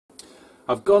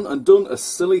I've gone and done a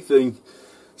silly thing.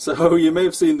 So you may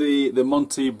have seen the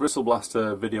Monte Bristle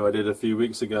Blaster video I did a few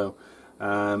weeks ago.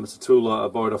 It's a tool I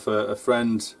borrowed off a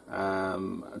friend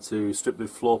to strip the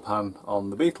floor pan on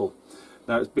the Beetle.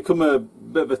 Now it's become a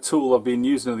bit of a tool I've been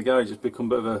using in the garage. It's become a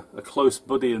bit of a close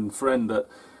buddy and friend that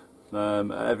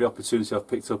at every opportunity I've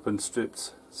picked up and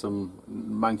stripped some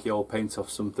manky old paint off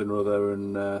something or other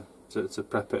and to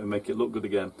prep it and make it look good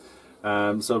again.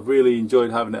 So I've really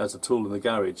enjoyed having it as a tool in the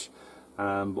garage.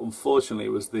 But unfortunately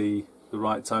it was the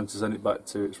right time to send it back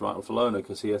to its rightful owner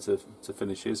because he had to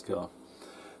finish his car.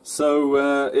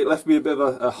 So it left me a bit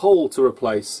of a hole to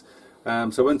replace.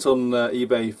 So I went on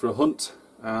eBay for a hunt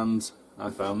and I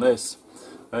found this.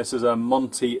 This is a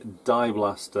Monte Die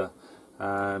Blaster.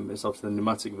 It's obviously the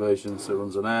pneumatic version, so it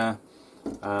runs on air.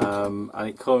 And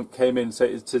it came in, so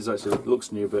it is actually, it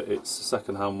looks new, but it's a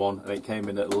second-hand one, and it came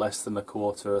in at less than a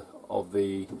quarter of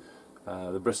the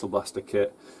Bristle Blaster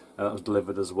kit, and that was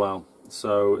delivered as well.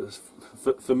 So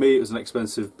for me, it was an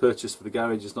expensive purchase for the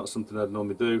garage. It's not something I'd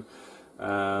normally do.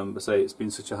 But say it's been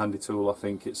such a handy tool. I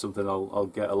think it's something I'll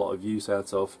get a lot of use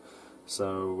out of.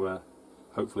 So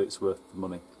hopefully it's worth the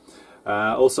money.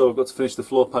 Also, I've got to finish the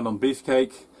floor pan on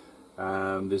Beefcake.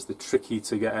 There's the tricky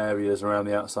to get areas around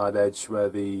the outside edge where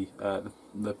the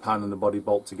pan and the body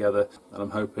bolt together, and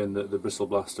I'm hoping that the Bristle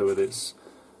Blaster with its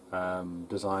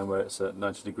design where it's at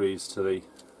 90 degrees to the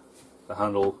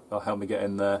handle will help me get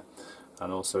in there,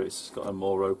 and also it's got a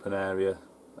more open area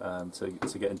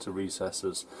to get into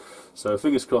recesses. So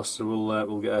fingers crossed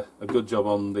we'll get a good job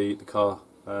on the car,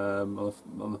 on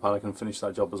the pan. I can finish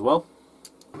that job as well.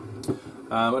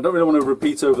 I don't really want to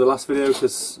repeat over the last video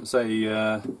because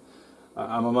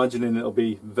I'm imagining it'll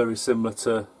be very similar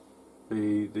to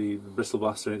the Bristle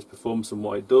Blaster in its performance and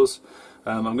what it does.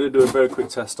 I'm going to do a very quick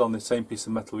test on the same piece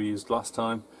of metal we used last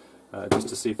time, just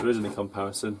to see if there is any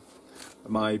comparison.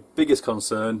 My biggest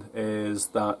concern is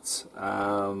that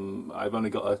I've only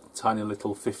got a tiny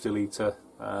little 50 litre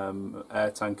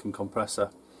air tank and compressor.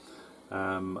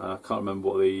 I can't remember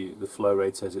what the flow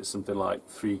rate is. It's something like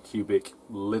 3 cubic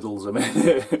liddles a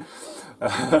minute.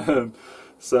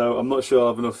 So I'm not sure I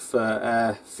have enough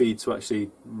air feed to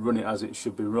actually run it as it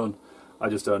should be run. I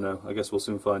just don't know. I guess we'll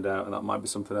soon find out, and that might be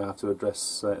something I have to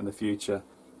address in the future.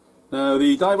 Now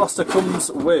the Die Blaster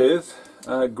comes with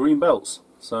green belts,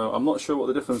 so I'm not sure what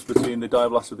the difference between the Die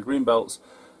Blaster with the green belts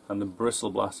and the Bristle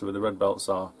Blaster with the red belts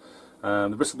are.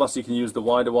 The Bristle Blaster you can use the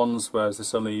wider ones, whereas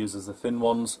this only uses the thin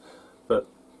ones, but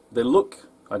they look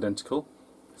identical,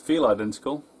 feel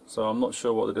identical, so I'm not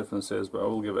sure what the difference is, but I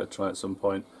will give it a try at some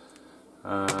point.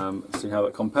 See how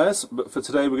that compares. But for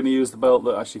today we're going to use the belt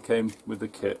that actually came with the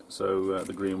kit, so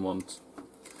the green ones.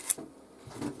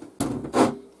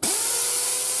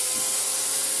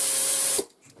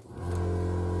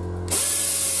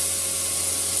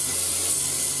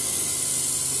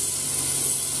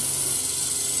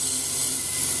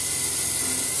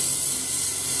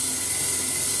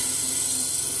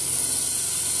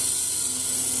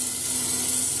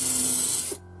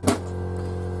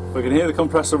 We can hear the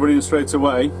compressor running straight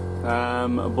away,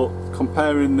 but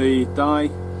comparing the die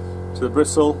to the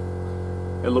bristle,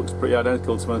 it looks pretty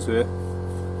identical, to be honest with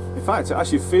you. In fact, it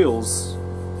actually feels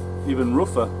even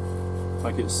rougher,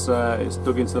 like it's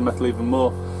dug into the metal even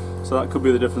more. So that could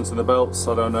be the difference in the belts.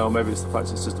 I don't know, maybe it's the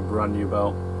fact it's just a brand new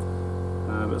belt.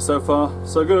 But so far,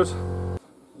 so good.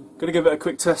 Going to give it a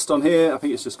quick test on here. I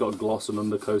think it's just got a gloss and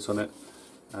undercoat on it,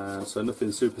 so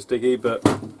nothing super sticky, but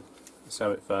let's see how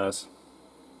it fares.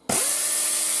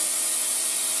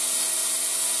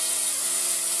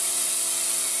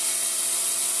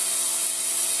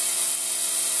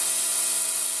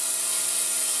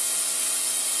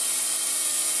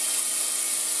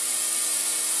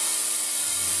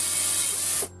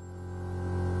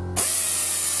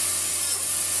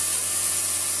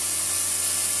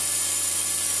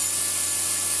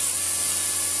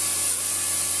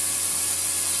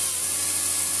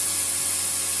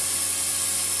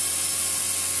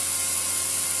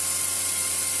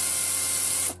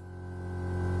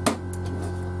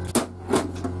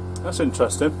 That's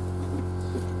interesting.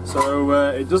 So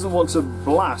it doesn't want to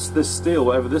blast this steel,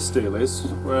 whatever this steel is,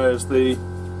 whereas the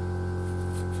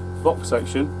box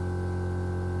section,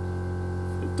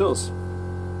 it does.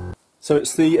 So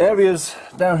it's the areas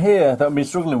down here that I've been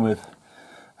struggling with,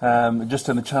 just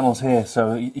in the channels here.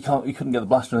 So you couldn't get the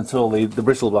blaster until the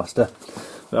Bristle Blaster.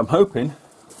 But I'm hoping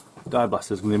the Die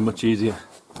Blaster is going to be much easier.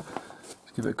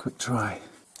 Let's give it a quick try.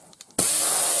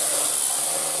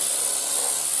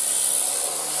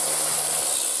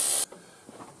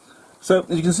 So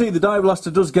as you can see, the Die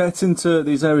Blaster does get into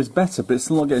these areas better, but it's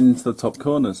still not getting into the top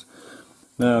corners.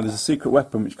 Now there's a secret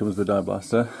weapon which comes with the Die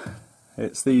Blaster.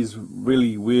 It's these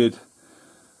really weird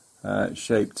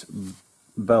shaped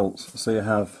belts. So you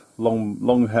have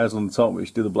long hairs on the top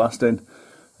which do the blasting,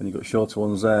 and you've got shorter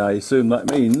ones there. I assume that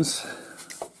means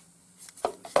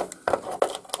you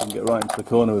can get right into the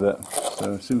corner with it. So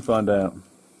we'll soon find out.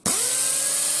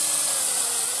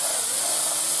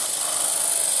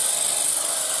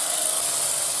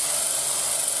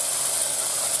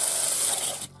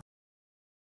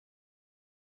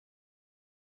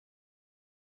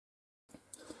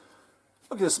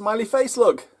 Look at the smiley face,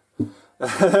 look!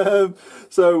 So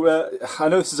I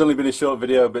know this has only been a short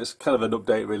video, but it's kind of an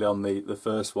update really on the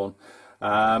first one.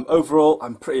 Overall,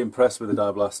 I'm pretty impressed with the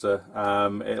Die Blaster.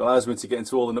 It allows me to get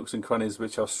into all the nooks and crannies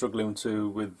which I was struggling to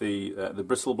with the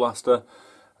Bristle Blaster,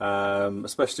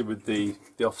 especially with the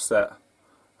offset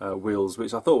wheels,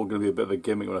 which I thought were going to be a bit of a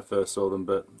gimmick when I first saw them,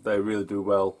 but they really do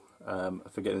well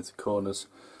for getting into corners.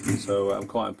 So I'm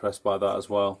quite impressed by that as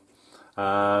well.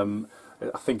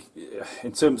 I think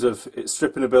in terms of its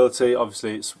stripping ability,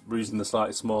 obviously it's using the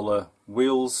slightly smaller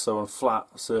wheels, so on flat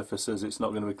surfaces it's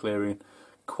not going to be clearing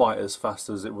quite as fast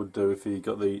as it would do if you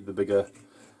got the bigger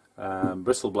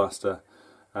Bristle Blaster.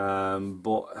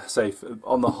 But say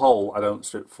on the whole, I don't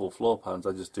strip full floor pans,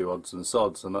 I just do odds and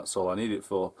sods, and that's all I need it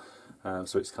for.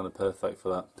 So it's kind of perfect for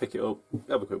that. Pick it up,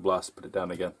 have a quick blast, put it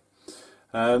down again.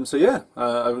 So yeah,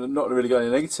 I've not really got any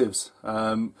negatives.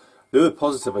 The other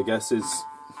positive, I guess, is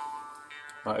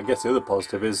as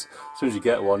soon as you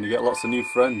get one, you get lots of new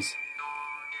friends.